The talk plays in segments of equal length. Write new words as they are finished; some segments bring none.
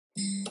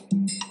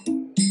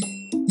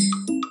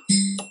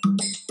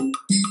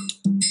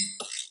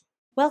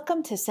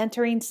Welcome to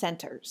Centering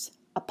Centers,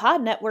 a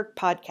Pod Network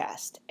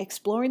podcast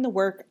exploring the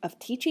work of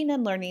teaching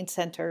and learning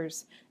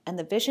centers and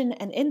the vision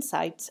and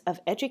insights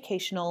of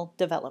educational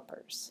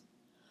developers.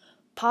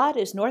 Pod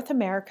is North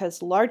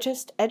America's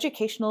largest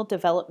educational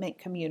development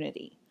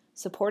community,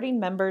 supporting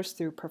members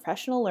through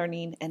professional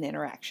learning and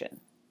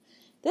interaction.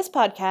 This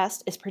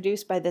podcast is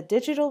produced by the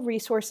Digital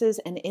Resources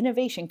and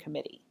Innovation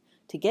Committee.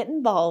 To get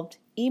involved,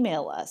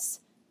 email us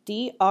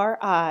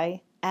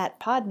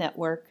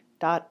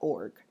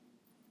dri@podnetwork.org.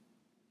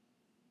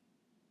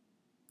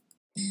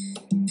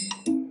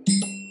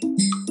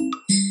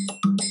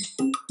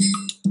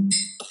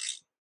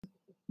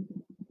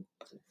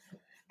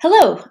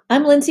 Hello,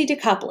 I'm Lindsay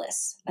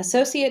Dukopoulos,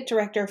 Associate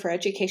Director for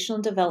Educational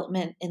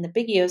Development in the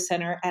Biggio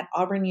Center at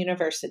Auburn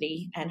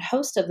University and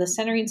host of the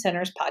Centering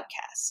Centers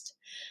podcast.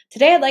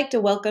 Today I'd like to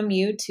welcome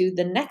you to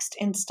the next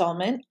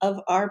installment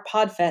of our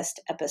PodFest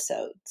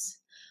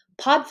episodes.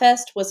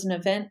 PodFest was an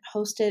event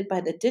hosted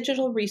by the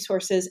Digital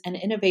Resources and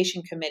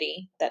Innovation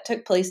Committee that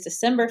took place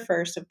December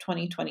 1st of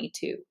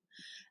 2022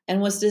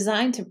 and was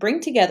designed to bring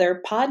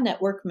together Pod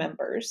Network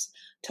members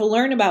to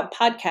learn about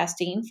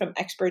podcasting from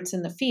experts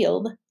in the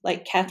field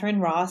like Catherine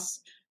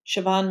Ross,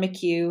 Siobhan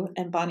McHugh,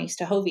 and Bonnie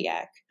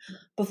Stachowiak,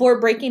 before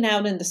breaking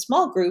out into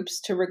small groups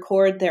to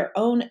record their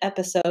own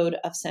episode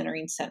of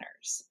Centering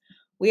Centers.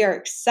 We are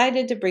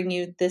excited to bring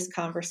you this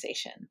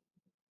conversation.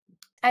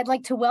 I'd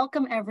like to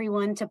welcome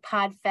everyone to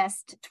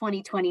PodFest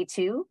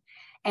 2022,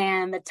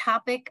 and the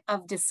topic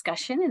of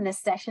discussion in this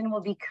session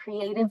will be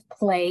creative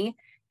play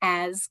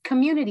as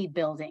community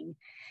building.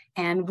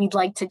 And we'd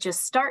like to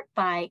just start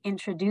by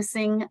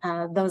introducing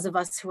those of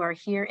us who are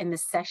here in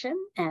this session.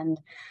 And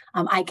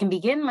I can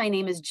begin. My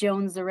name is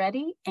Joan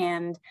Zaretti,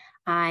 and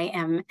I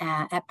am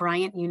at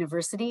Bryant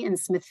University in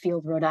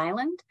Smithfield, Rhode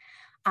Island.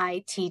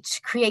 I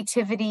teach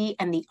creativity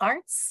and the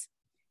arts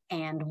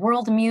and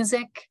world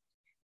music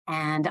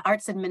and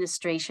arts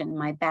administration.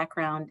 My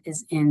background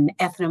is in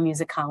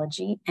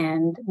ethnomusicology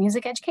and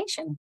music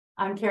education.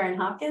 I'm Karen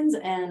Hopkins,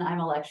 and I'm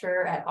a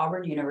lecturer at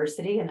Auburn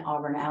University in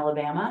Auburn,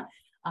 Alabama.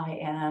 I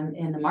am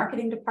in the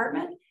marketing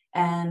department,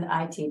 and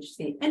I teach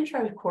the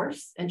intro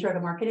course, Intro to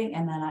Marketing,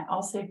 and then I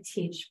also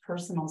teach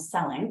personal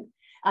selling.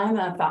 I'm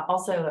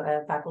also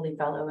a faculty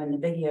fellow in the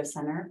Biggio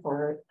Center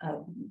for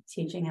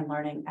Teaching and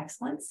Learning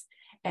Excellence.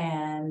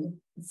 And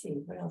let's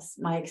see, what else?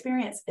 My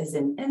experience is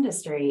in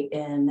industry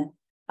in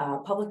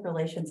public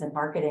relations and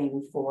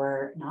marketing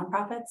for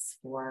nonprofits,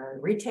 for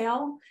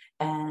retail,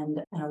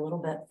 and a little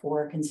bit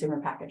for consumer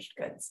packaged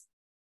goods.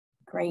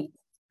 Great.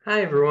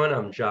 Hi, everyone.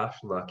 I'm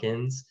Josh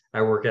Luckins.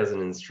 I work as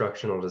an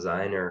instructional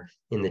designer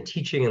in the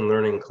Teaching and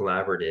Learning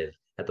Collaborative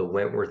at the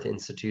Wentworth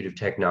Institute of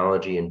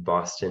Technology in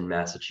Boston,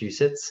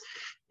 Massachusetts.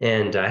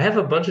 And I have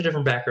a bunch of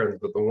different backgrounds,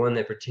 but the one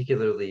that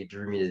particularly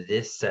drew me to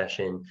this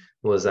session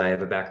was I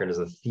have a background as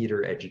a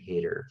theater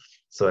educator.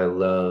 So I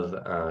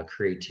love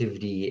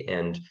creativity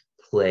and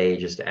play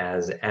just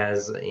as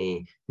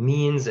a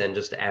means and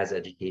just as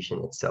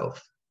education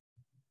itself.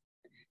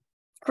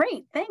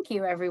 Great. Thank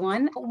you,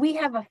 everyone. We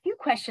have a few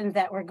questions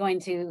that we're going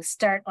to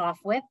start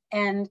off with,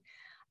 and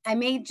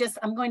I'm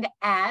going to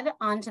add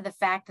on to the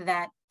fact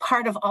that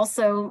part of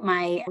also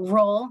my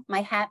role,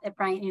 my hat at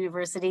Bryant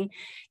University,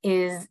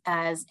 is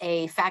as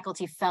a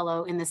faculty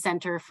fellow in the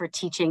Center for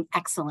Teaching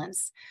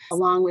Excellence.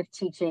 Along with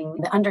teaching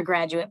the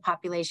undergraduate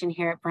population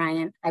here at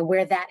Bryant, I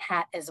wear that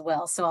hat as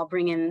well. So I'll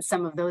bring in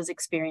some of those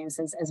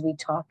experiences as we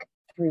talk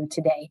through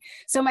today.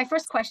 So my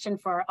first question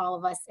for all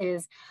of us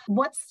is,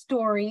 what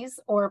stories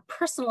or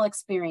personal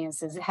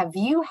experiences have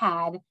you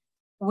had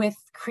with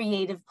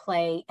creative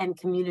play and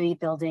community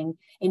building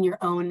in your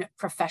own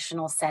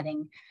professional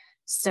setting?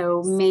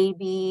 So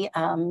maybe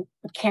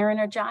Karen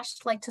or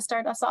Josh like to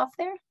start us off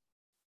there?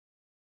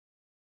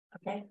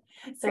 Okay,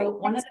 so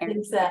one of the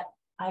things that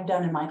I've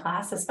done in my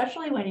class,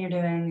 especially when you're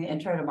doing the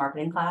Intro to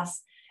Marketing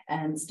class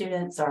and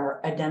students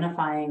are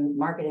identifying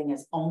marketing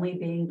as only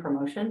being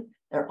promotion,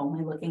 they're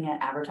only looking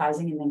at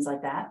advertising and things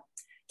like that,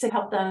 to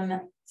help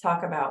them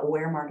talk about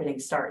where marketing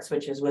starts,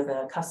 which is with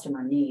a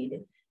customer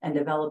need and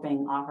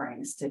developing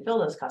offerings to fill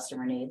those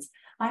customer needs.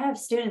 I have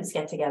students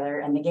get together,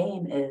 and the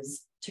game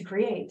is to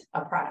create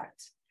a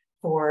product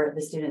for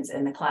the students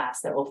in the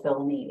class that will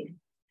fill a need.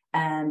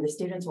 And the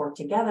students work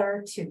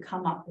together to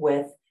come up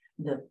with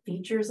the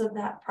features of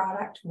that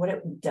product, what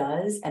it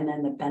does, and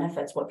then the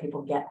benefits, what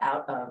people get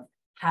out of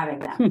having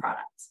that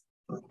product.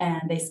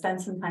 And they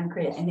spend some time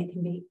creating, and it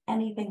can be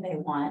anything they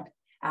want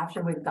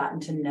after we've gotten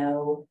to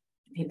know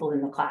people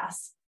in the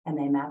class, and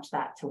they match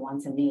that to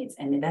wants and needs.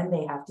 And then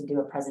they have to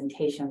do a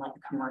presentation like a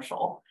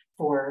commercial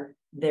for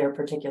their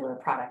particular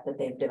product that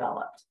they've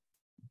developed.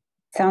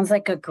 Sounds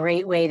like a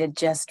great way to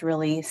just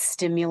really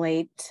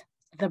stimulate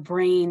the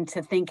brain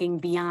to thinking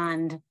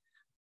beyond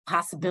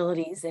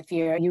possibilities. If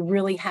you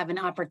really have an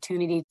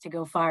opportunity to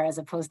go far, as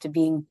opposed to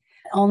being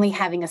only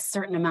having a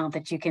certain amount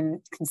that you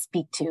can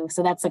speak to.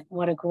 So that's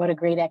what a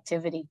great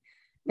activity.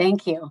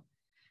 Thank you.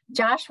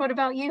 Josh, what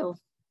about you?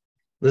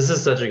 This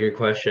is such a good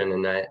question,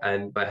 and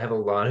I have a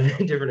lot of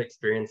different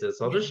experiences.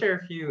 So I'll just share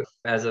a few.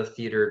 As a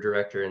theater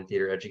director and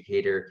theater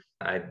educator,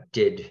 I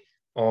did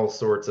all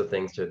sorts of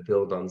things to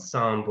build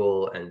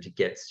ensemble and to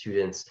get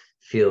students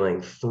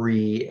feeling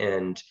free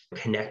and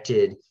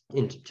connected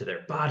into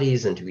their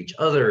bodies and to each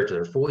other, to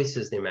their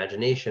voices, the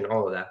imagination,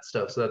 all of that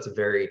stuff. So that's a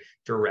very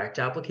direct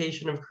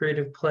application of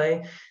creative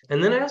play.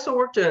 And then I also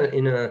worked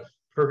in a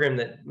program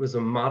that was a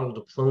model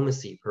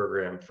diplomacy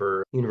program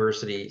for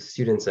university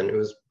students. And it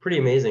was pretty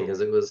amazing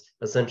because it was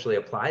essentially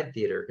applied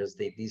theater because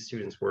these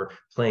students were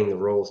playing the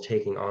roles,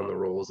 taking on the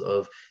roles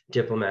of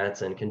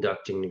diplomats and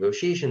conducting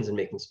negotiations and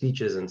making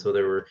speeches. And so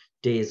there were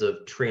days of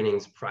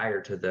trainings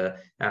prior to the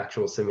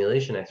actual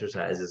simulation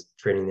exercises,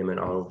 training them in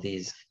all of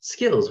these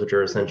skills, which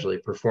are essentially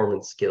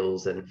performance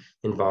skills and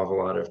involve a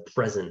lot of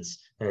presence.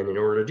 And in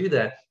order to do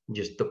that,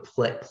 just the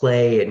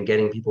play and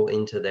getting people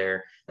into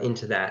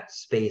that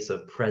space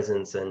of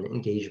presence and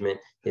engagement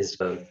is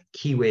a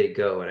key way to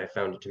go. And I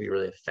found it to be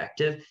really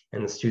effective.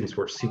 And the students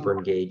were super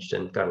engaged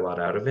and got a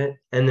lot out of it.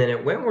 And then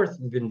at Wentworth,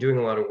 we've been doing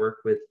a lot of work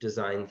with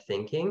design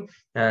thinking.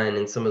 And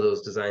in some of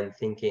those design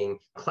thinking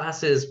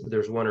classes,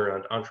 there's one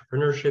around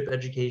entrepreneurship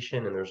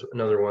education, and there's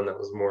another one that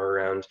was more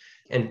around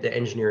the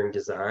engineering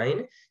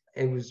design.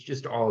 It was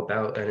just all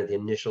about kind of the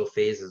initial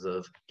phases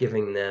of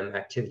giving them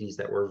activities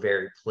that were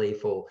very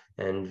playful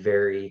and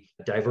very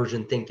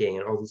divergent thinking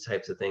and all these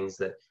types of things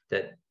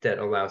that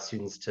allow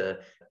students to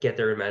get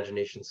their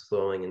imaginations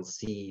flowing and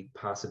see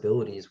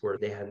possibilities where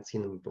they hadn't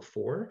seen them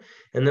before.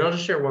 And then I'll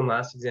just share one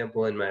last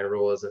example. In my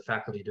role as a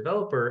faculty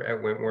developer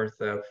at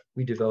Wentworth,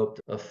 we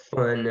developed a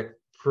fun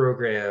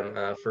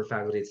program for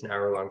faculty. It's an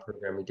hour-long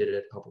program. We did it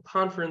at a couple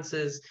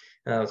conferences.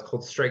 It's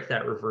called Strike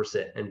That, Reverse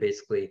It. And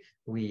basically,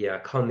 we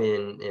come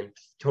in and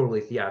totally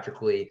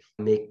theatrically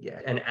make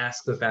and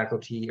ask the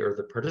faculty or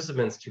the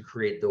participants to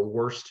create the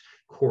worst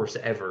course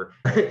ever.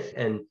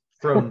 And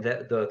from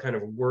the kind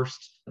of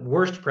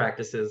worst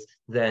practices,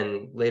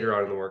 then later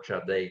on in the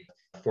workshop, they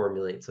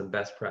formulate some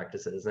best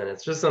practices. And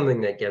it's just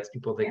something that gets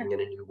people thinking in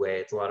a new way.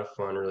 It's a lot of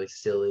fun, really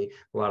silly,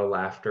 a lot of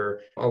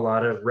laughter, a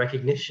lot of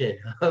recognition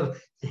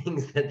of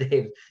things that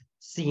they've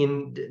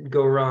seen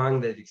go wrong,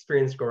 they've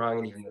experienced go wrong,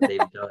 and even that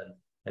they've done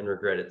and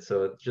regret it.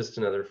 So it's just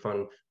another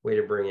fun way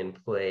to bring in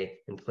play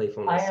and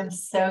playfulness. I am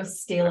so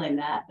stealing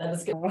that. That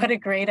was good. What a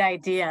great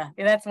idea.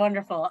 That's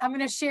wonderful. I'm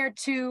going to share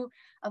two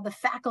of the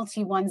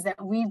faculty ones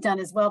that we've done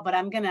as well, but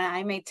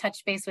I may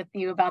touch base with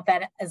you about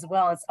that as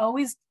well. It's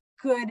always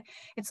good.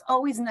 It's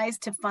always nice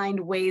to find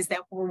ways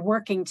that we're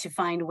working to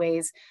find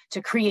ways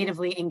to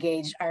creatively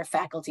engage our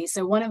faculty.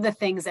 So one of the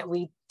things that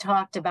we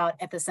talked about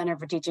at the Center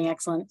for Teaching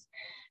Excellence,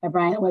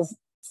 Brian, was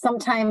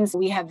sometimes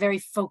we have very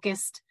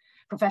focused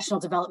professional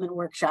development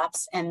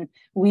workshops, and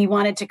we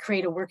wanted to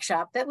create a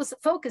workshop that was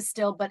focused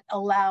still, but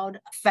allowed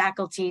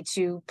faculty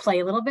to play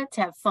a little bit, to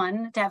have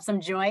fun, to have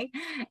some joy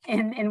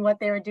in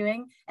what they were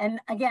doing. And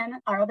again,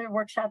 our other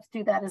workshops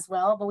do that as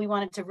well, but we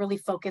wanted to really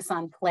focus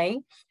on play.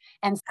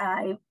 And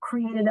I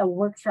created a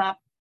workshop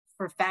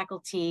for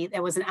faculty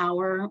that was an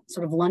hour,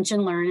 sort of lunch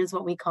and learn is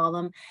what we call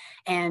them.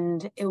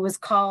 And it was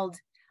called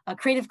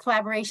Creative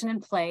Collaboration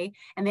and Play.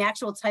 And the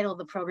actual title of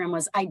the program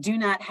was I Do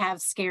Not Have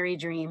Scary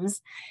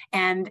Dreams.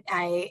 And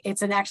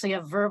it's actually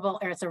a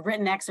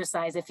written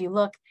exercise. If you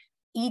look,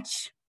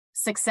 each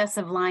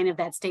successive line of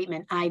that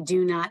statement, I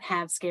do not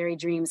have scary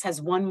dreams,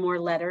 has one more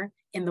letter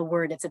in the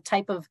word. It's a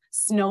type of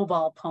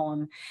snowball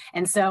poem.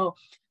 And so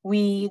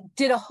we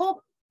did a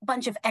whole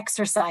bunch of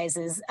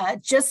exercises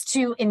just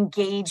to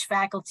engage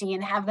faculty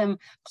and have them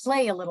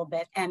play a little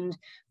bit. And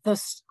the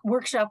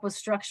workshop was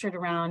structured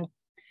around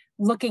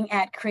looking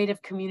at creative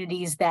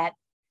communities that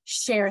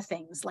share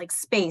things like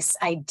space,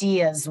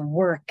 ideas,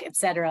 work,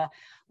 etc.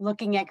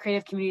 Looking at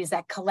creative communities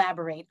that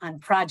collaborate on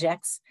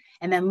projects,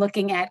 and then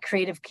looking at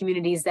creative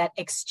communities that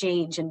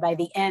exchange. And by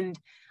the end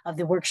of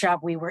the workshop,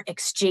 we were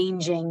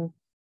exchanging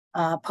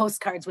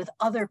postcards with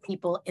other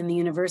people in the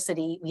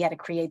university. We had to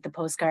create the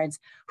postcards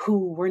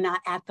who were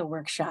not at the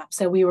workshop.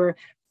 So we were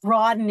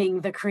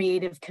broadening the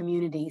creative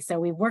community. So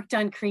we worked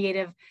on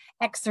creative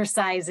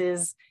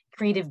exercises,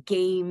 creative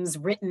games,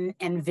 written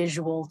and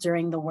visual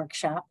during the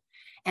workshop.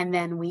 And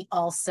then we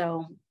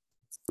also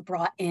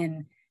brought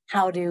in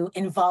how to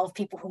involve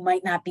people who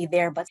might not be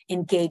there, but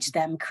engage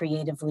them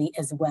creatively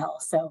as well.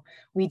 So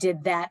we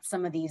did that,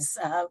 some of these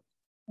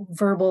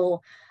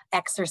verbal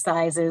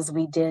exercises.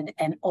 We did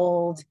an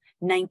old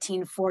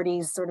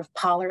 1940s sort of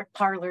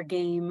parlor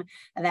game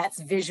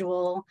that's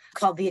visual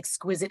called The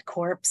Exquisite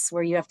Corpse,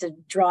 where you have to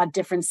draw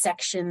different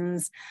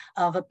sections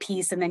of a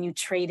piece and then you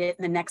trade it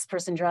and the next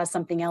person draws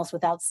something else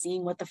without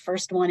seeing what the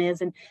first one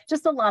is. And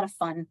just a lot of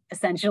fun,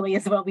 essentially,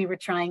 is what we were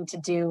trying to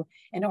do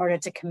in order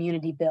to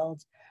community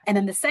build. And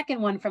then the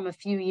second one from a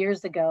few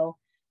years ago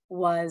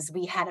was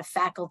we had a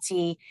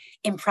faculty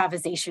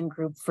improvisation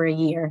group for a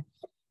year.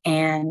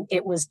 And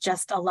it was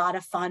just a lot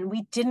of fun.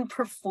 We didn't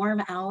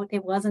perform out.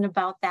 It wasn't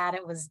about that.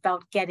 It was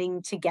about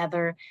getting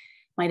together.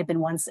 Might have been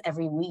once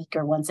every week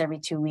or once every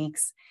 2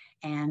 weeks.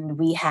 And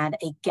we had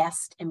a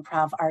guest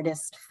improv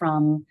artist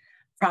from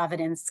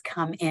Providence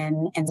come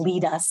in and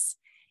lead us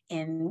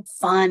in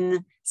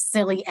fun,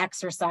 silly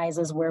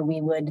exercises where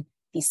we would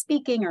be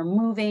speaking or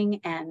moving,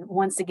 and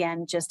once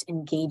again, just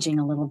engaging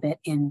a little bit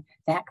in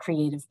that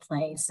creative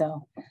play.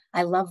 So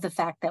I love the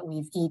fact that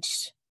we've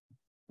each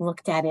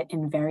looked at it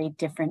in very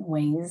different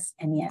ways,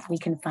 and yet we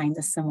can find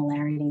the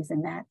similarities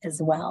in that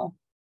as well.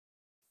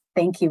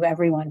 Thank you,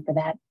 everyone, for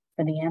that,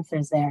 for the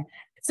answers there.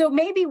 So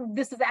maybe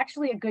this is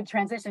actually a good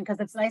transition,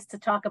 because it's nice to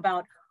talk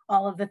about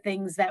all of the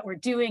things that we're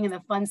doing and the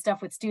fun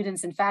stuff with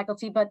students and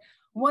faculty, but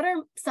what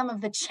are some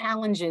of the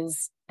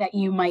challenges that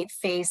you might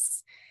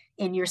face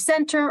in your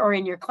center or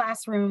in your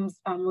classrooms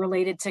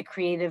related to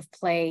creative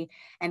play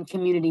and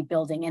community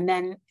building? And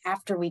then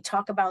after we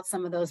talk about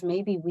some of those,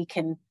 maybe we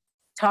can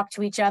talk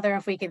to each other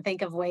if we can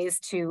think of ways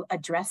to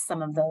address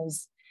some of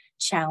those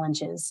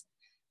challenges.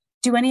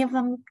 Do any of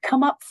them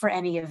come up for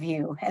any of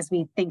you as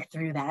we think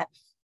through that?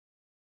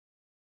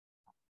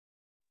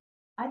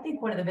 I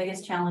think one of the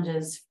biggest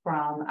challenges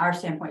from our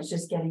standpoint is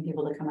just getting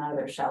people to come out of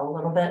their shell a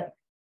little bit.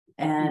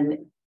 And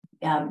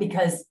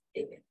because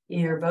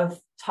you're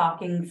both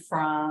talking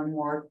from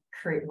more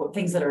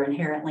things that are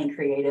inherently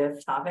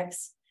creative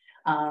topics,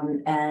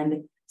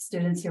 and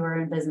students who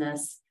are in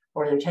business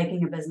or they're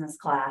taking a business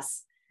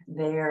class,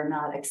 they're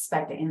not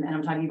expecting, and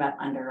I'm talking about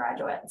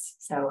undergraduates.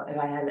 So if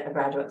I had a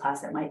graduate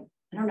class, I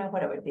don't know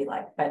what it would be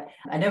like, but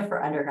I know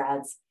for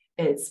undergrads,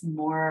 it's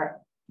more,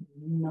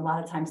 a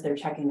lot of times they're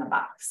checking a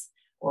box,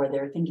 or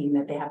they're thinking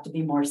that they have to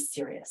be more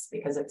serious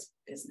because it's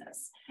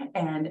business,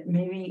 and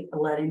maybe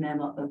letting them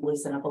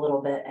loosen up a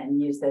little bit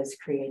and use those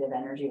creative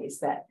energies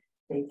that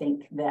they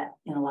think that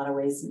in a lot of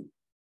ways,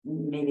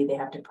 maybe they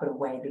have to put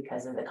away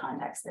because of the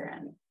context they're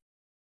in.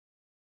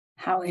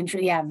 How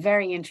interesting. Yeah,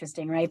 very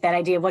interesting, right? That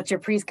idea of what's your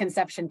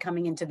preconception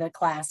coming into the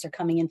class or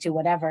coming into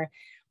whatever,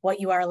 what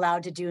you are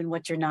allowed to do and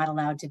what you're not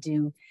allowed to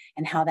do,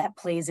 and how that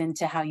plays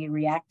into how you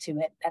react to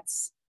it.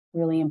 That's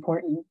really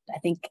important. I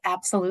think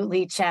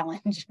absolutely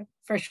challenge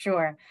for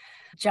sure.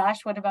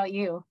 Josh, what about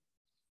you?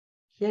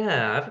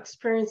 Yeah, I've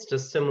experienced a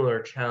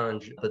similar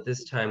challenge, but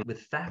this time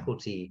with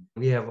faculty.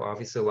 We have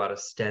obviously a lot of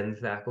STEM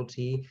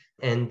faculty,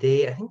 and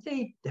I think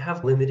they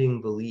have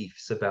limiting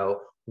beliefs about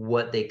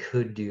what they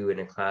could do in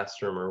a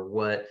classroom or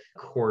what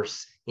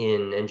course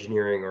in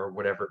engineering or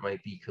whatever it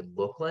might be could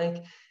look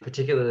like,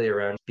 particularly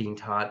around being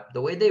taught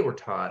the way they were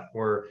taught,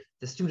 or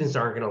the students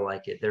aren't going to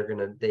like it.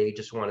 They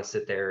just want to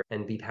sit there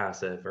and be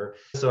passive. Or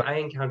so I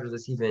encounter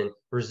this even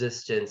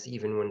resistance,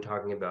 even when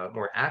talking about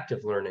more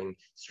active learning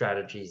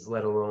strategies,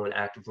 let alone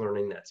active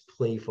learning that's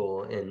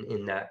playful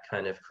in that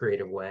kind of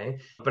creative way.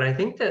 But I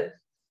think that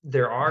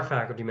there are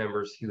faculty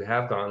members who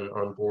have gone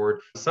on board,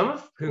 some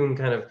of whom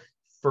kind of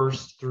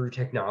first through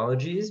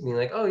technologies, being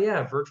like, oh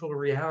yeah, virtual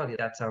reality,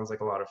 that sounds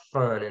like a lot of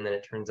fun. And then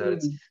it turns out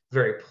it's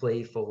very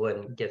playful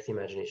and gets the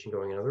imagination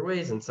going in other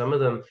ways. And some of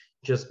them,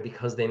 just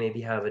because they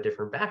maybe have a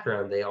different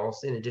background, they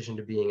also, in addition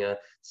to being a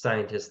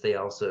scientist, they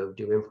also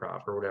do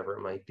improv or whatever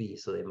it might be.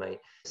 So they might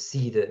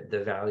see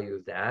the value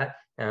of that,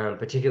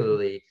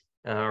 particularly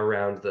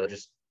around the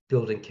just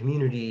building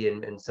community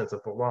and sense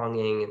of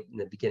belonging in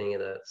the beginning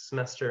of the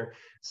semester.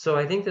 So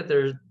I think that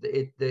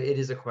it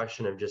is a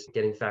question of just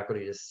getting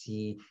faculty to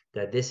see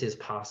that this is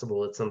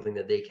possible. It's something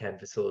that they can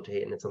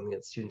facilitate, and it's something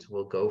that students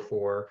will go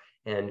for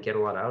and get a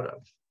lot out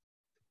of.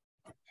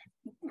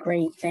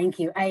 Great, thank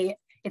you.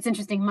 It's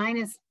interesting. Mine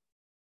is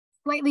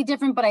slightly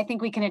different, but I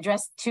think we can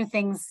address two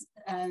things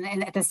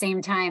and at the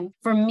same time.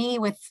 For me,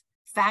 with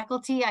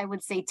faculty, I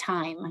would say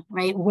time,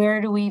 right? Where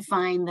do we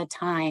find the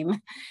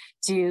time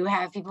to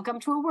have people come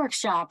to a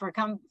workshop or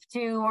come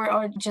to,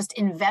 or just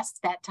invest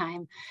that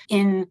time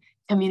in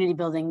community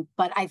building?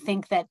 But I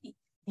think that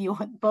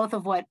both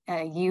of what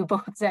you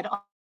both said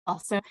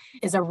also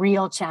is a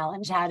real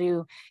challenge, how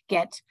to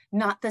get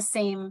not the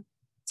same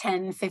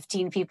 10,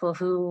 15 people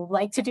who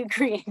like to do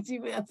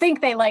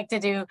think they like to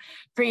do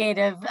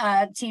creative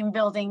team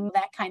building,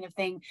 that kind of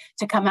thing,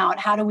 to come out.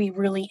 How do we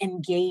really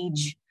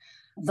engage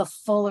the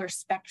fuller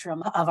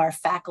spectrum of our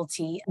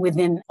faculty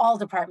within all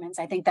departments?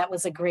 I think that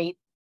was a great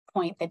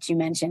point that you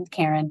mentioned,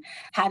 Karen,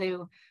 how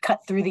to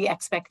cut through the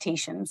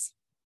expectations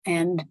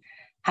and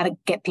how to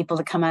get people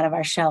to come out of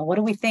our shell. What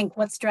do we think?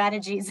 What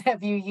strategies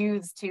have you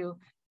used to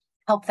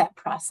help that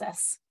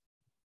process?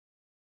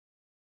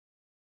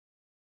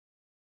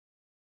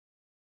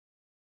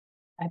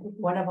 I think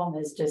one of them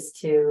is just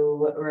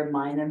to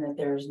remind them that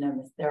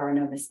there are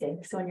no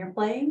mistakes when you're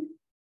playing.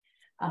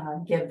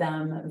 Give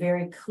them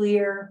very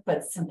clear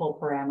but simple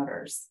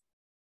parameters.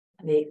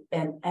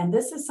 And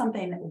this is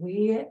something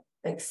we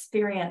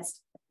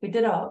experienced.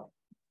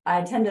 I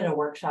attended a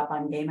workshop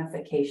on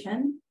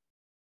gamification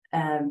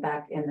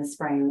back in the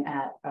spring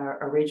at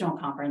a regional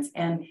conference.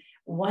 And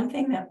one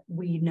thing that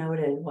we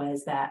noted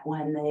was that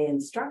when the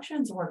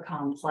instructions were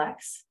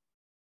complex,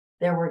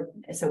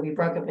 so we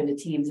broke up into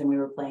teams and we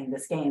were playing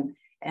this game.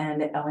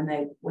 And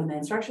when the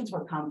instructions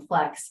were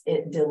complex,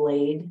 it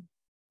delayed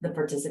the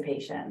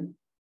participation.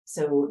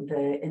 So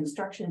the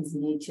instructions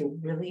need to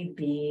really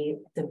be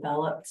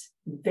developed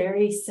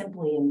very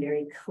simply and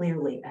very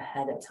clearly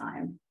ahead of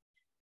time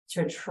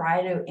to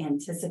try to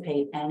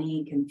anticipate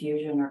any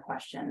confusion or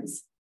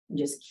questions and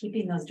just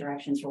keeping those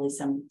directions really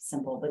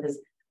simple, because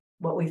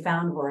what we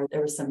found were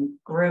there were some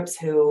groups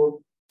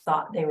who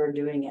thought they were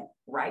doing it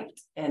right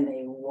and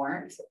they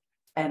weren't.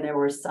 And there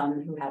were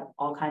some who had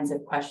all kinds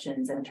of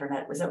questions, and it turned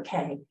out it was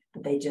okay,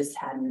 but they just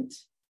hadn't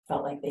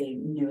felt like they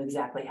knew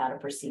exactly how to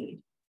proceed.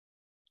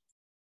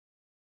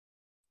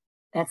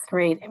 That's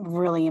great.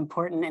 Really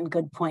important and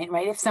good point,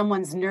 right? If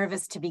someone's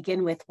nervous to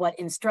begin with, what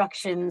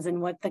instructions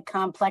and what the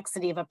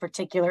complexity of a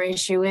particular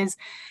issue is,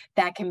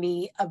 that can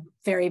be a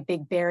very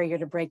big barrier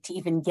to break to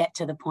even get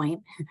to the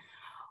point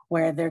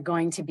where they're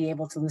going to be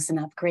able to loosen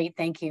up. Great.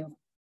 Thank you.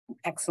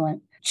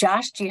 Excellent.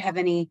 Josh, do you have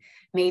any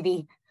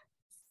maybe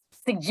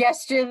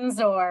suggestions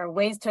or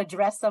ways to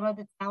address some of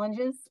the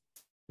challenges?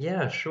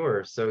 Yeah,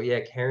 sure. So yeah,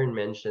 Karen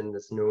mentioned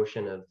this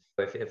notion of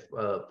if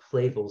a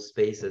playful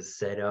space is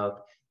set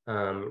up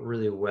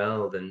really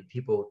well, then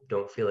people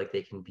don't feel like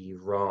they can be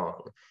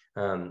wrong.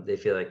 They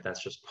feel like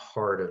that's just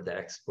part of the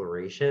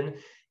exploration.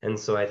 And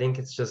so I think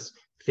it's just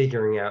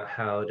figuring out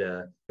how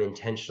to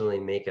intentionally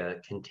make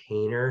a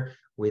container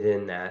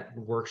within that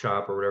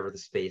workshop or whatever the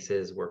space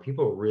is where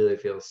people really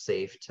feel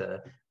safe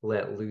to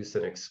let loose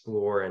and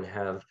explore and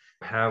have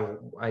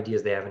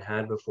ideas they haven't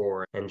had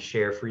before and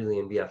share freely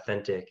and be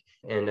authentic.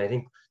 And I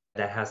think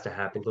that has to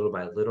happen little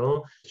by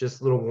little,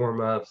 just little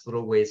warm-ups,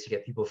 little ways to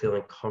get people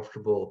feeling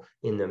comfortable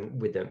in them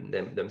with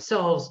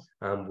themselves,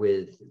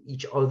 with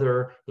each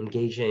other,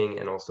 engaging,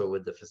 and also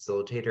with the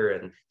facilitator,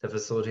 and the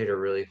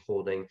facilitator really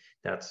holding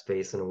that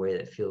space in a way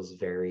that feels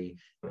very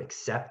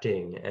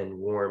accepting and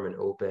warm and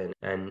open,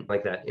 and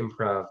like that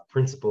improv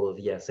principle of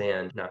yes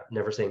and,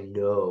 never saying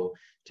no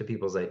to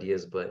people's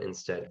ideas, but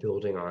instead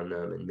building on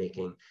them and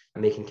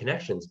making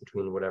connections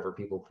between whatever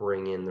people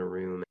bring in the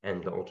room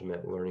and the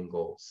ultimate learning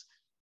goals.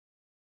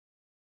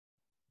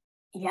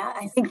 Yeah,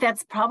 I think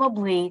that's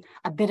probably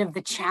a bit of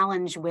the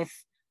challenge with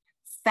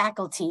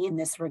faculty in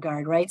this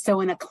regard, right?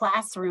 So in a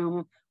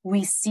classroom,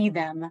 we see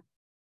them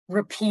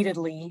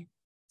repeatedly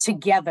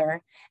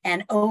together.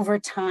 And over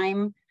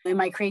time, in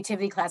my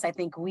creativity class, I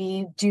think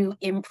we do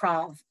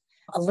improv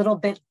a little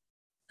bit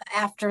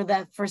after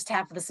the first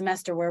half of the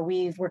semester where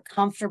we're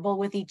comfortable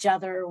with each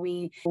other,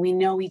 we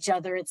know each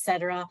other, et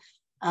cetera.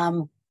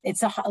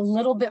 It's a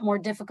little bit more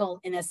difficult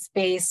in a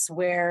space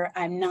where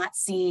I'm not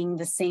seeing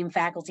the same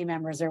faculty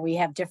members, or we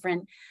have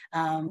different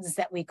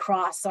that we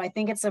cross. So I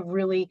think it's a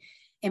really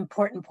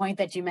important point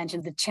that you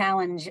mentioned, the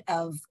challenge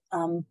of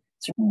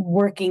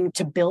working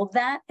to build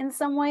that in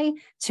some way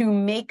to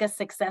make a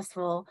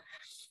successful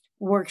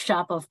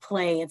workshop of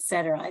play, et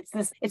cetera.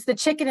 It's the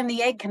chicken and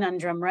the egg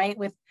conundrum, right?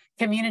 With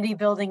community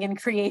building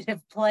and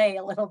creative play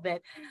a little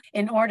bit.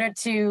 In order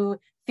to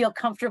feel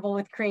comfortable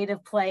with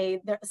creative play,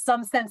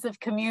 some sense of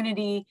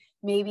community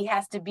maybe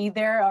has to be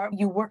there, or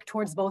you work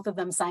towards both of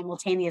them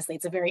simultaneously.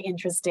 It's a very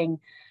interesting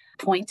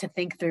point to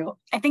think through.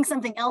 I think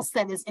something else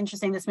that is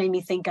interesting that's made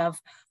me think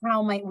of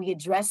how might we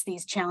address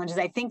these challenges.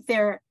 I think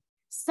there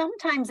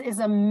sometimes is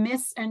a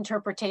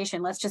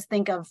misinterpretation. Let's just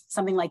think of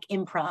something like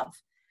improv.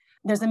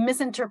 There's a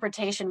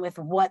misinterpretation with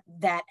what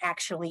that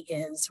actually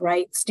is,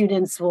 right?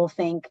 Students will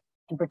think,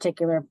 in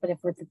particular, but if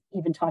we're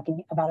even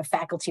talking about a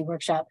faculty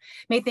workshop,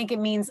 may think it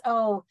means,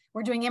 oh,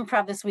 we're doing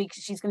improv this week,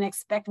 she's going to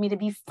expect me to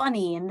be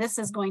funny, and this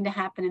is going to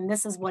happen, and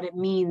this is what it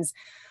means.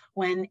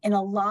 When in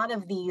a lot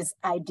of these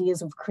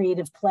ideas of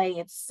creative play,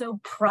 it's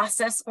so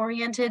process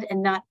oriented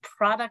and not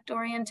product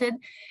oriented.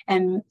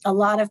 And a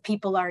lot of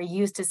people are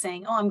used to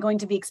saying, oh, I'm going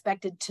to be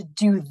expected to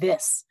do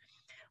this.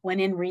 When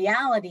in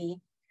reality,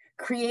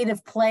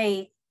 creative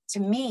play to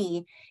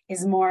me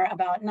is more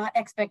about not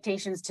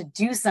expectations to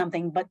do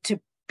something, but to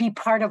be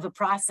part of a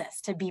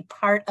process, to be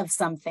part of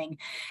something.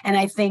 And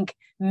I think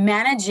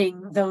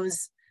managing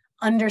those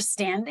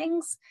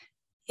understandings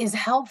is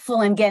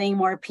helpful in getting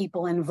more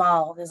people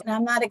involved. And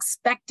I'm not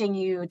expecting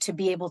you to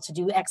be able to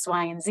do X,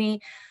 Y, and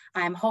Z.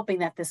 I'm hoping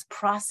that this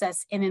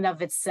process in and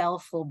of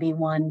itself will be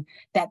one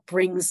that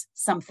brings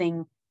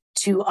something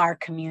to our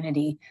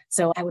community.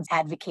 So I would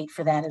advocate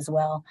for that as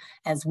well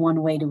as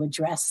one way to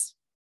address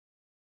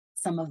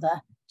some of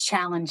the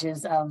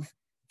challenges of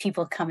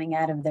people coming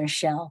out of their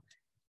shell.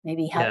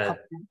 Maybe help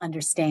them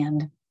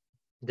understand.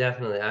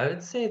 Definitely. I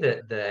would say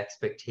that the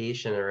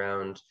expectation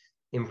around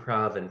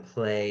improv and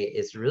play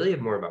is really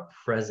more about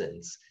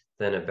presence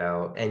than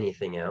about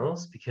anything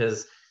else,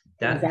 because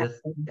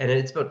Exactly. and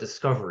it's about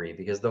discovery,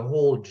 because the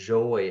whole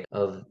joy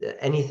of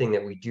anything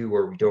that we do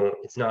where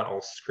it's not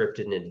all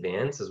scripted in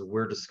advance, is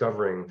we're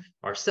discovering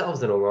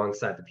ourselves and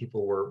alongside the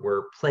people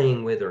we're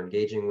playing with or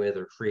engaging with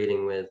or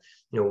creating with,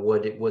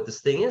 what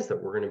this thing is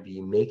that we're going to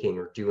be making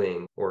or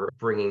doing or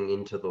bringing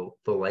into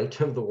the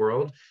light of the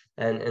world.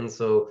 And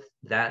so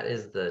that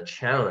is the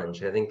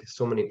challenge. I think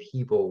so many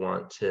people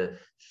want to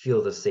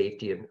feel the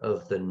safety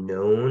of the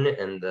known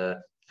and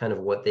the kind of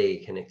what they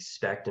can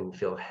expect and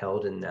feel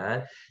held in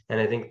that. And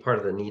I think part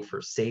of the need for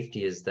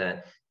safety is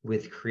that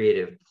with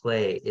creative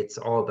play, it's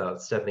all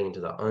about stepping into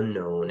the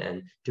unknown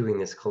and doing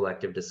this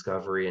collective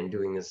discovery and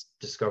doing this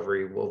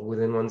discovery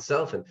within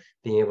oneself and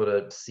being able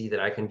to see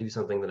that I can do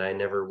something that I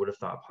never would have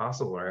thought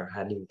possible or I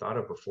hadn't even thought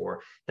of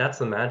before. That's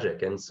the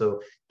magic. And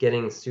so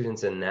getting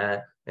students in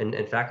that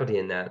and faculty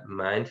in that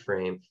mind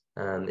frame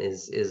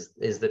is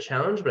the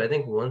challenge. But I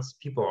think once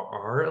people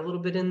are a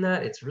little bit in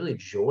that, it's really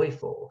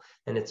joyful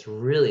and it's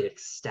really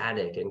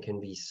ecstatic and can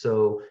be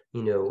so,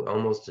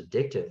 almost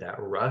addictive. That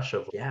rush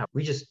of, yeah,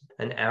 we just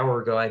an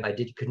hour ago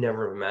could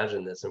never have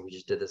imagined this, and we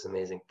just did this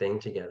amazing thing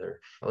together.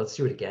 Let's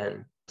do it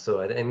again. So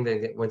I think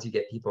that once you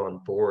get people on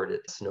board,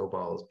 it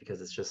snowballs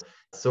because it's just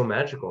so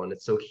magical and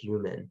it's so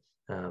human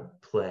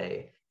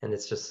play, and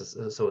it's just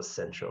so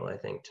essential, I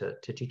think, to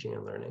teaching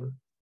and learning.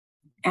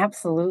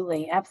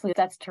 Absolutely. Absolutely.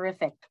 That's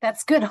terrific.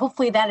 That's good.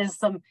 Hopefully that is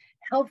some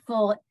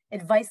helpful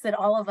advice that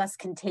all of us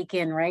can take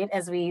in, right?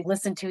 As we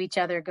listen to each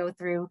other go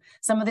through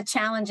some of the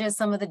challenges,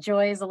 some of the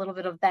joys, a little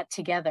bit of that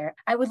together.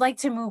 I would like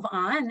to move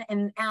on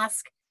and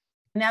ask,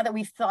 now that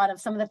we've thought of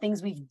some of the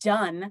things we've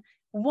done,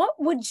 what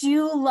would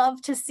you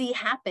love to see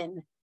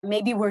happen?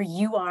 Maybe where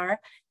you are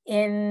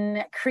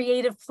in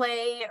creative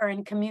play or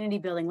in community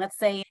building, let's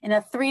say in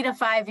a 3 to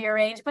 5 year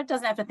range, but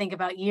doesn't have to think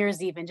about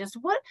years even. Just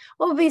what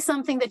would be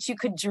something that you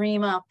could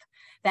dream up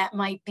that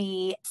might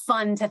be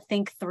fun to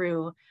think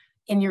through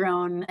in your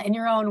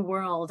own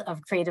world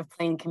of creative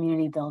play and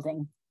community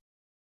building?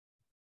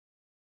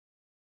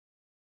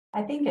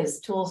 I think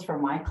as tools for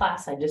my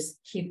class, I just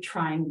keep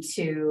trying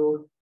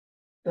to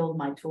build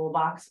my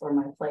toolbox or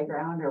my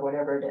playground or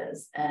whatever it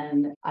is.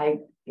 And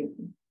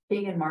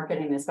being in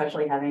marketing,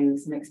 especially having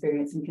some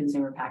experience in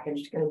consumer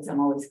packaged goods, I'm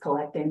always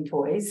collecting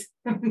toys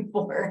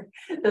for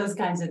those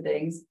kinds of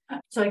things.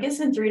 So I guess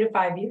in 3 to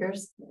 5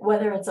 years,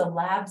 whether it's a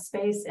lab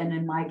space, and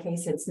in my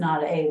case, it's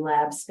not a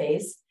lab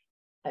space,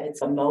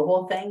 it's a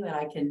mobile thing that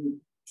I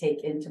can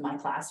take into my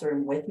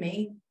classroom with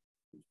me.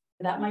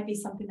 That might be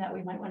something that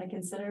we might want to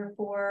consider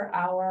for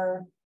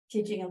our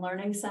teaching and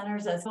learning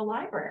centers as a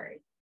library.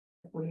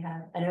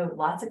 I know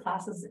lots of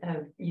classes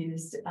have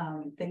used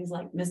things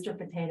like Mr.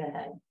 Potato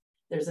Head.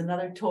 There's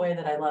another toy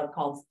that I love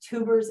called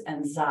Tubers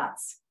and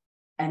Zots.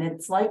 And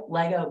it's like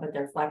Lego, but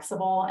they're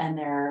flexible and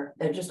they're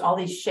just all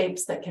these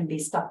shapes that can be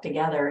stuck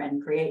together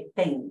and create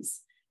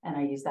things. And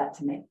I use that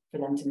for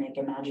them to make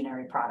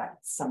imaginary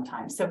products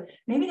sometimes. So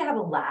maybe to have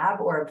a lab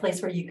or a place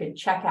where you could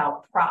check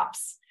out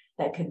props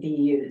that could be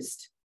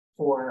used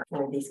for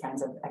these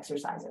kinds of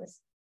exercises.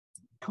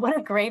 What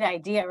a great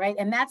idea, right?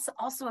 And that's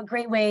also a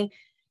great way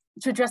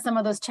to address some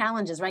of those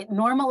challenges, right?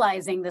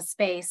 Normalizing the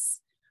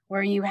space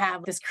where you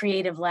have this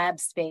creative lab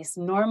space,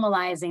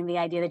 normalizing the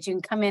idea that you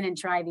can come in and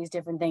try these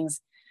different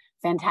things.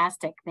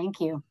 Fantastic. Thank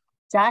you.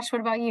 Josh,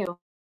 what about you?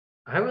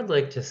 I would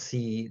like to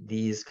see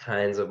these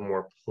kinds of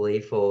more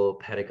playful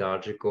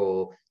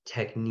pedagogical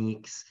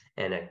techniques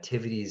and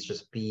activities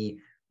just be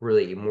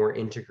really more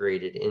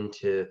integrated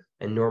into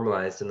and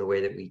normalized in the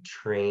way that we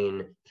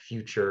train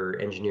future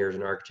engineers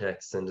and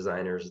architects and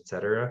designers, et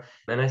cetera.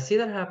 And I see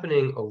that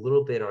happening a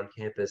little bit on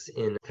campus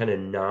in kind of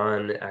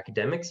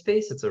non-academic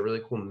space. It's a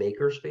really cool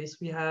maker space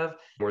we have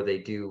where they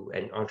do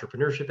an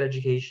entrepreneurship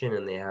education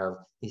and they have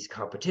these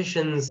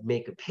competitions,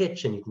 make a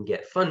pitch and you can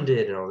get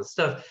funded and all this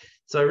stuff.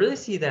 So I really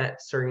see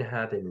that starting to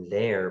happen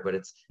there, but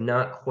it's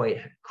not quite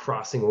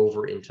crossing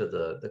over into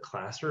the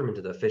classroom,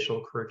 into the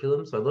official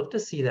curriculum. So I'd love to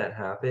see that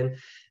happen.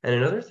 And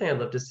another thing I'd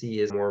love to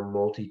see is more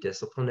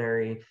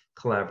multidisciplinary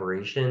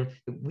collaboration.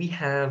 We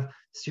have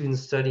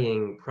students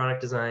studying product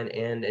design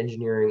and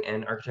engineering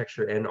and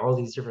architecture and all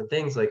these different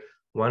things. Like,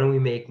 why don't we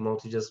make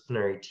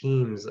multidisciplinary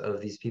teams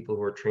of these people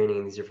who are training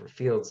in these different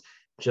fields,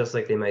 just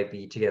like they might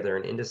be together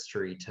in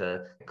industry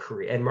to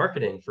create, and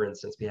marketing, for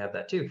instance, we have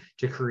that too,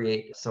 to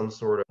create some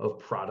sort of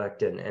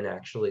product and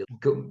actually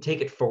go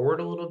take it forward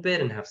a little bit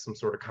and have some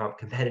sort of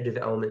competitive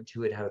element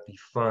to it, have it be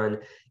fun,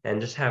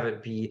 and just have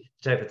it be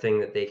the type of thing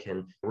that they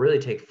can really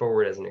take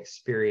forward as an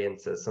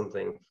experience, as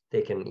something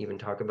they can even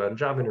talk about in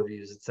job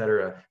interviews, et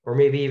cetera. Or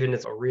maybe even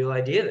it's a real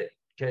idea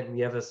that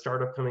we have a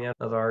startup coming out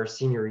of our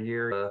senior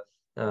year,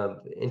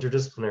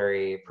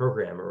 interdisciplinary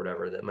program or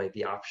whatever that might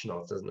be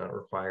optional. It's not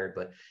required,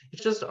 but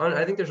it's just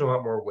I think there's a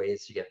lot more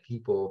ways to get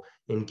people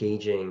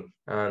engaging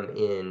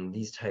in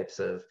these types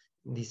of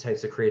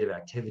creative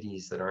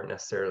activities that aren't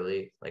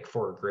necessarily like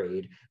for a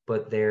grade,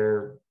 but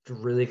they're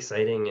really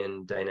exciting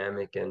and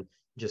dynamic and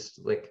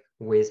just like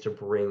ways to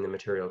bring the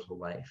material to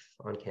life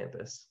on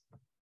campus.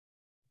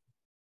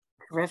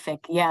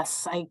 Terrific.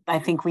 Yes, I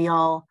think we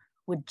all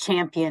would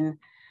champion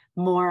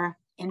more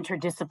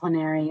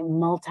interdisciplinary,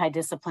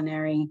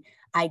 multidisciplinary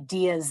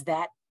ideas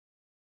that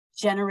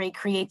generate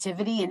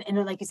creativity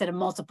and like you said, in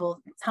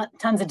multiple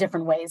tons of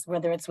different ways,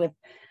 whether it's with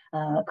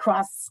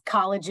cross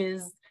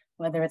colleges,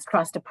 whether it's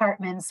cross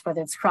departments,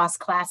 whether it's cross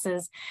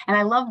classes. And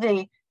I love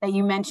that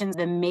you mentioned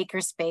the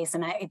makerspace,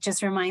 and it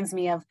just reminds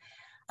me of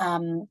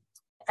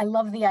I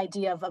love the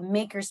idea of a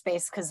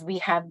makerspace because we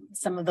have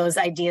some of those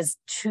ideas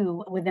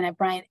too within it,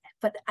 Brian.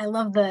 But I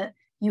love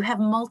you have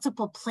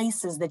multiple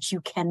places that you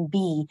can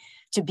be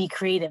to be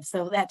creative.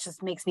 So that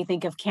just makes me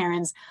think of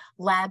Karen's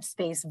lab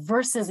space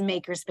versus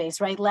makerspace,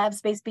 right? Lab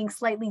space being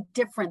slightly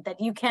different, that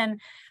you can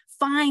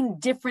find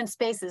different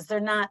spaces.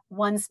 They're not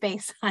one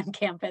space on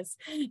campus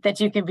that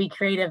you can be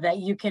creative, that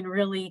you can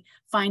really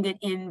find it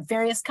in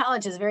various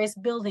colleges, various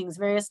buildings,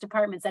 various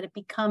departments, that it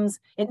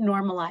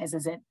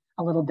normalizes it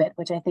a little bit,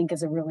 which I think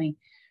is a really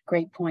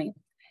great point.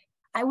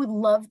 I would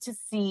love to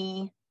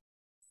see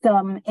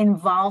some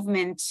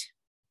involvement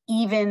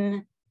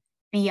even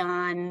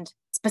beyond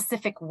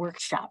specific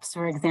workshops.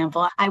 For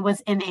example, I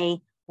was in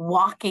a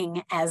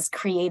walking as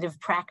creative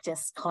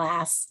practice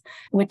class,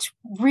 which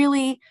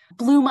really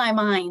blew my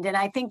mind. And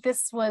I think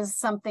this was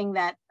something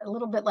that a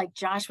little bit like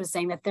Josh was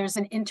saying, that there's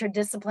an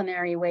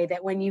interdisciplinary way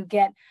that when you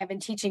get, I've been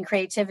teaching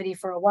creativity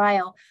for a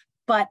while,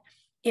 but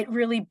it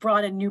really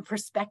brought a new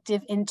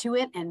perspective into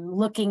it and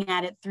looking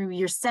at it through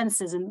your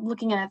senses and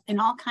looking at it in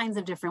all kinds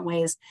of different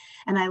ways.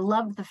 And I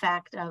loved the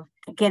fact of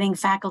getting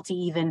faculty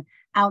even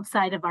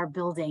outside of our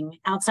building,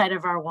 outside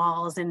of our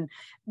walls, and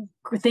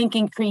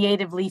thinking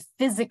creatively,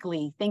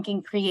 physically,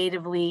 thinking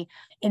creatively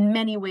in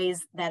many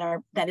ways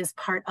that is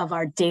part of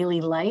our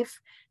daily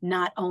life,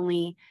 not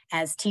only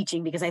as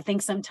teaching, because I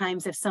think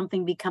sometimes if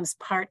something becomes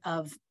part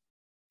of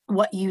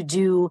what you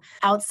do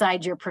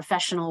outside your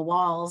professional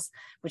walls,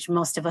 which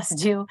most of us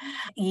do,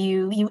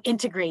 you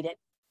integrate it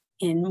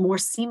in more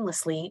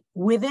seamlessly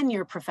within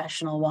your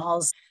professional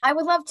walls. I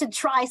would love to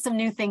try some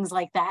new things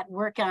like that,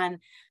 work on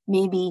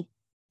maybe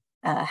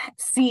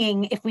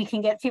seeing if we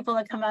can get people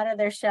to come out of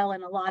their shell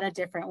in a lot of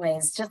different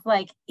ways, just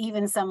like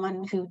even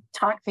someone who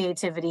taught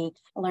creativity,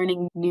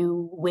 learning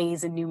new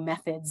ways and new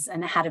methods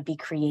and how to be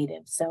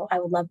creative. So I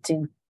would love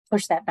to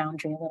push that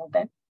boundary a little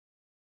bit.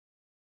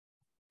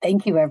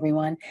 Thank you,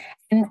 everyone.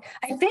 And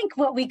I think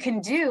what we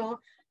can do,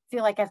 I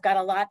feel like I've got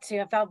a lot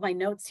to, I've got my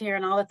notes here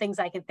and all the things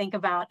I can think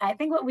about. I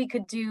think what we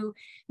could do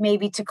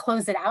maybe to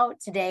close it out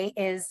today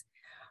is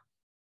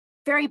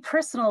very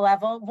personal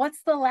level.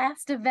 What's the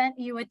last event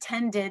you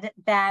attended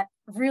that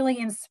really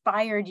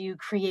inspired you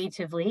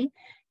creatively?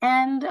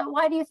 And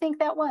why do you think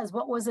that was?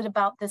 What was it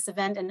about this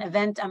event? An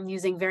event I'm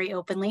using very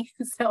openly.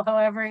 So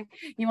however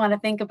you want to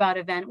think about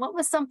event, what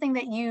was something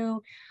that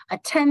you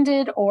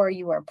attended or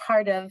you were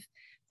part of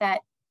that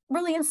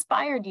really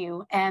inspired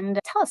you? And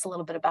tell us a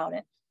little bit about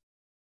it.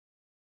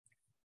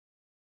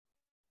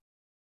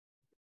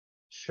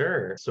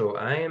 Sure. So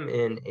I am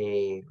in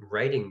a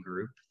writing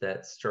group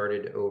that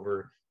started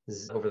over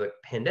the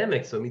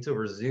pandemic. So it meets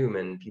over Zoom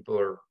and people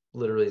are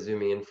literally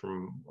zooming in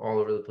from all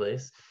over the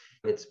place.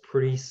 It's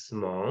pretty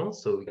small,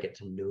 so we get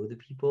to know the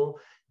people.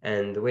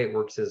 And the way it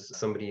works is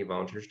somebody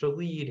volunteers to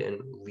lead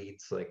and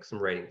leads like some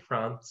writing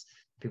prompts.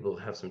 People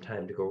have some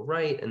time to go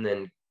write and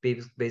then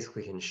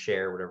basically can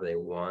share whatever they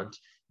want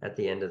at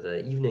the end of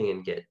the evening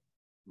and get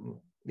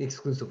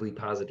exclusively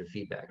positive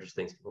feedback, just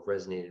things people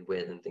resonated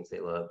with and things they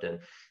loved. And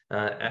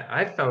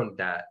I found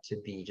that to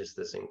be just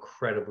this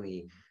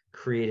incredibly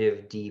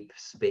creative, deep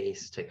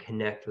space to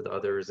connect with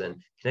others and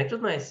connect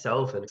with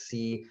myself and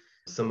see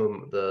some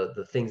of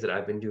the things that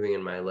I've been doing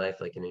in my life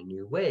like in a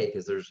new way,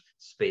 because there's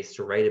space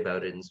to write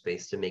about it and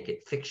space to make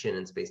it fiction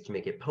and space to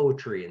make it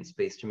poetry and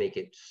space to make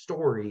it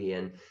story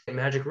and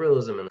magic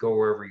realism and go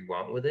wherever you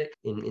want with it,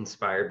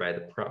 inspired by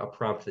a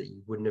prompt that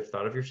you wouldn't have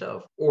thought of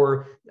yourself.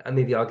 Or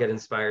maybe I'll get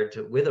inspired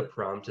with a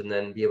prompt and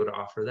then be able to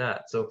offer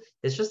that. So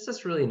it's just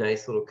this really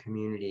nice little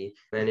community,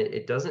 and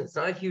it's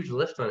not a huge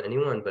lift on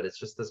anyone, but it's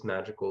just this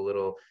magical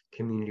little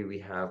community we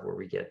have where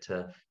we get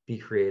to be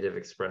creative,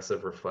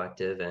 expressive,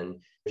 reflective, and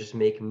just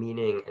make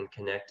meaning and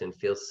connect and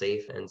feel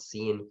safe and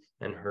seen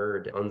and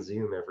heard on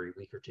Zoom every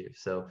week or two.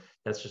 So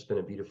that's just been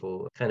a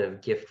beautiful kind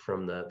of gift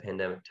from the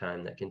pandemic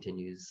time that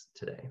continues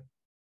today.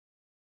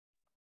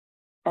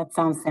 That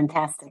sounds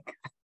fantastic.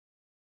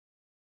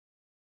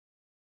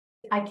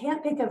 I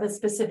can't think of a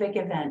specific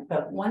event,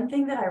 but one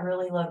thing that I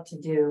really love to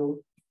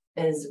do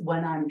is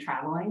when I'm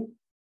traveling,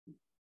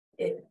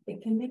 it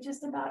can be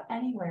just about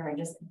anywhere. I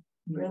just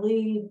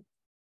really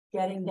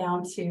getting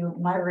down to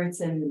my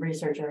roots in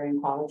research are in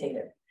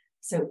qualitative.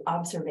 So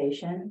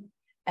observation,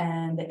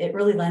 and it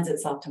really lends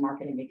itself to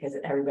marketing because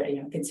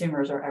everybody,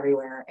 consumers are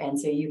everywhere. And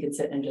so you can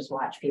sit and just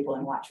watch people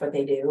and watch what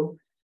they do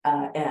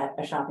at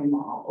a shopping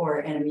mall or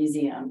in a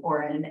museum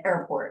or in an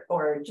airport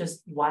or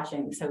just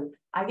watching. So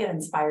I get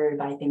inspired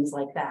by things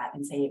like that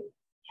and say,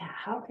 yeah,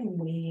 how can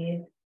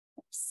we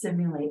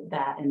simulate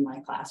that in my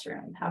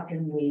classroom? How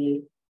can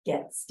we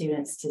get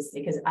students to see?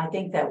 Because I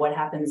think that what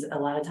happens a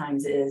lot of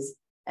times is,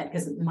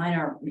 because mine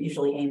are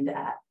usually aimed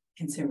at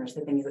consumers,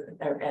 the things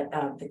that are at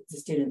the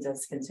students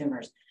as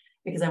consumers,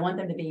 because I want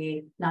them to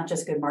be not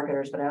just good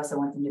marketers, but I also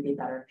want them to be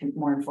better,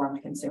 more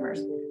informed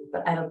consumers.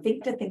 But I don't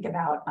think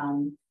about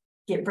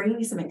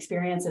bringing some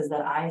experiences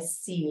that I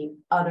see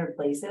other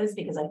places,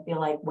 because I feel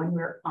like when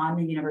we're on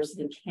the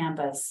university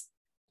campus,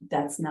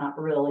 that's not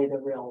really the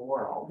real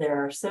world.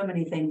 There are so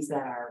many things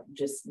that are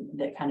just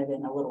that kind of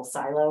in a little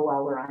silo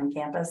while we're on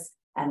campus,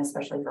 and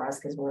especially for us,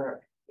 because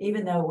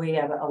even though we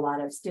have a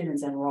lot of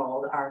students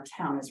enrolled, our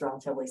town is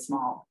relatively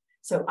small.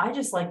 So I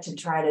just like to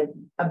try to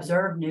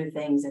observe new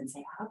things and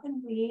say, how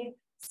can we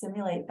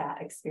simulate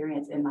that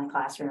experience in my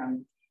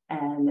classroom?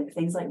 And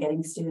things like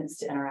getting students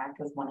to interact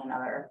with one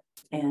another.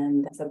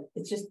 And so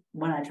it's just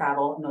when I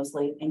travel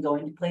mostly and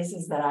going to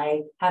places that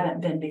I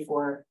haven't been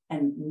before,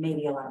 and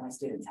maybe a lot of my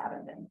students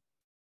haven't been.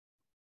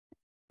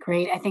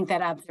 Great. I think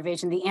that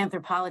observation, the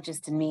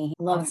anthropologist in me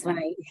loves when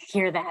I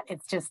hear that.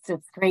 It's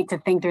great to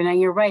think through. Now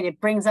you're right. It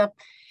brings up,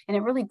 and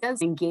it really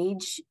does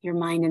engage your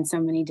mind in so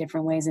many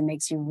different ways and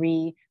makes you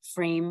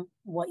reframe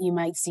what you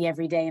might see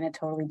every day in a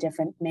totally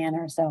different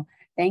manner. So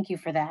thank you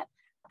for that.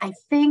 I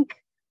think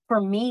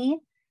for me,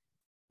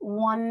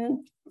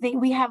 one thing,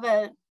 we have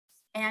a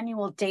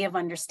annual Day of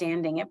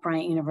Understanding at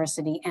Bryant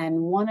University. And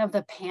one of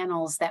the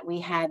panels that we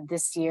had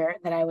this year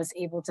that I was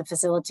able to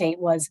facilitate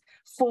was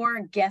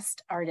 4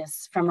 guest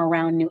artists from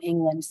around New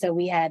England. So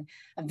we had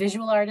a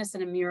visual artist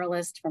and a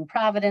muralist from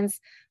Providence,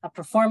 a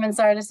performance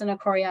artist and a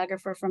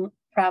choreographer from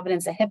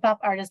Providence, a hip hop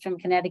artist from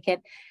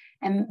Connecticut,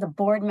 and the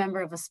board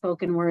member of a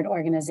spoken word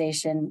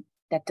organization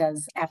that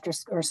does after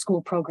or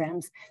school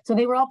programs. So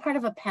they were all part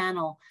of a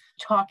panel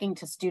talking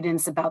to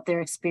students about their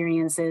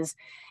experiences.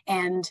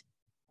 And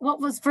what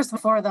was, first,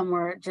 4 of them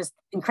were just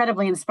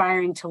incredibly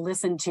inspiring to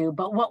listen to.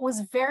 But what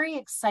was very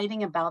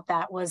exciting about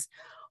that was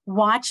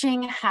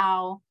watching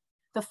how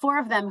the 4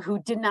 of them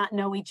who did not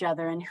know each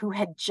other and who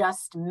had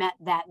just met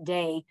that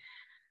day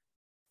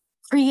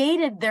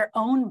created their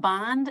own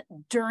bond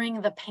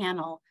during the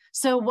panel.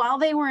 So while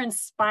they were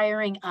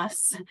inspiring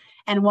us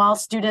and while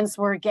students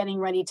were getting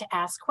ready to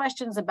ask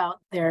questions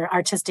about their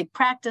artistic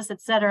practice,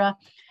 et cetera,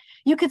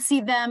 you could see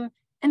them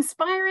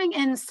inspiring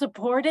and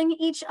supporting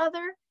each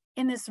other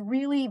in this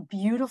really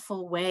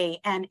beautiful way.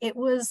 And it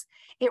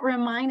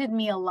reminded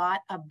me a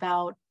lot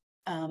about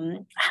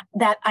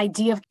that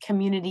idea of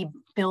community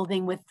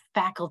building with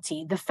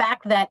faculty, the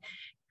fact that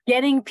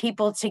getting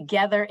people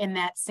together in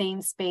that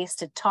same space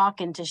to talk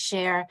and to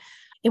share,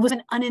 it was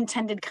an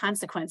unintended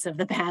consequence of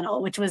the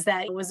panel, which was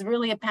that it was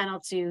really a panel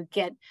to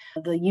get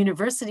the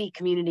university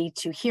community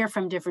to hear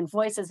from different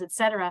voices, et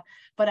cetera.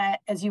 But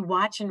as you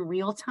watch in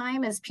real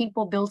time, as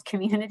people build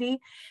community,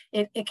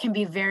 it can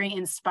be very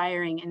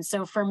inspiring. And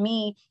so for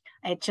me,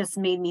 it just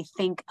made me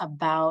think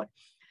about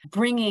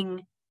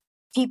bringing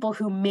people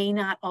who may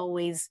not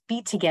always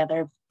be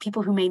together,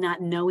 people who may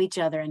not know each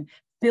other, and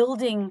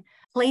building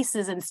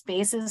places and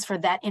spaces for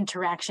that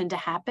interaction to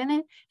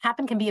happen.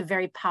 Happen can be a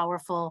very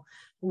powerful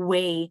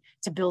way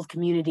to build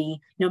community,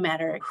 no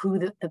matter who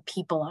the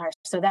people are.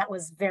 So that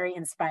was very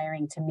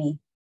inspiring to me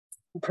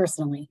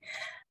personally.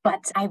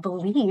 But I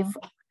believe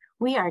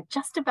we are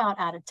just about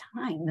out of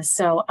time.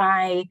 So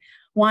I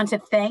want to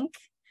thank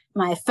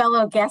my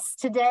fellow guests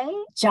today,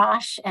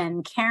 Josh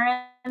and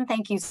Karen.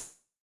 Thank you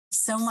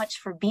so much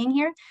for being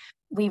here.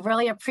 We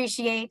really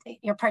appreciate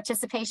your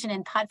participation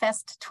in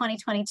PodFest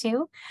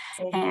 2022.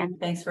 And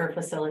thanks for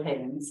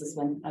facilitating. This has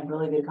been a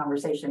really good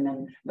conversation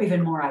and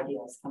even more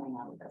ideas coming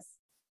out of this.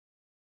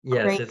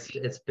 Yes,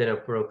 it's been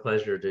a real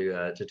pleasure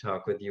to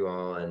talk with you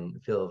all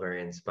and feel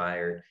very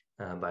inspired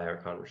by our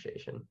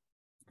conversation.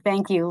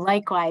 Thank you.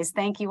 Likewise.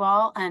 Thank you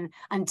all. And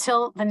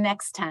until the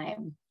next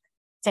time,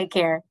 take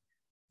care.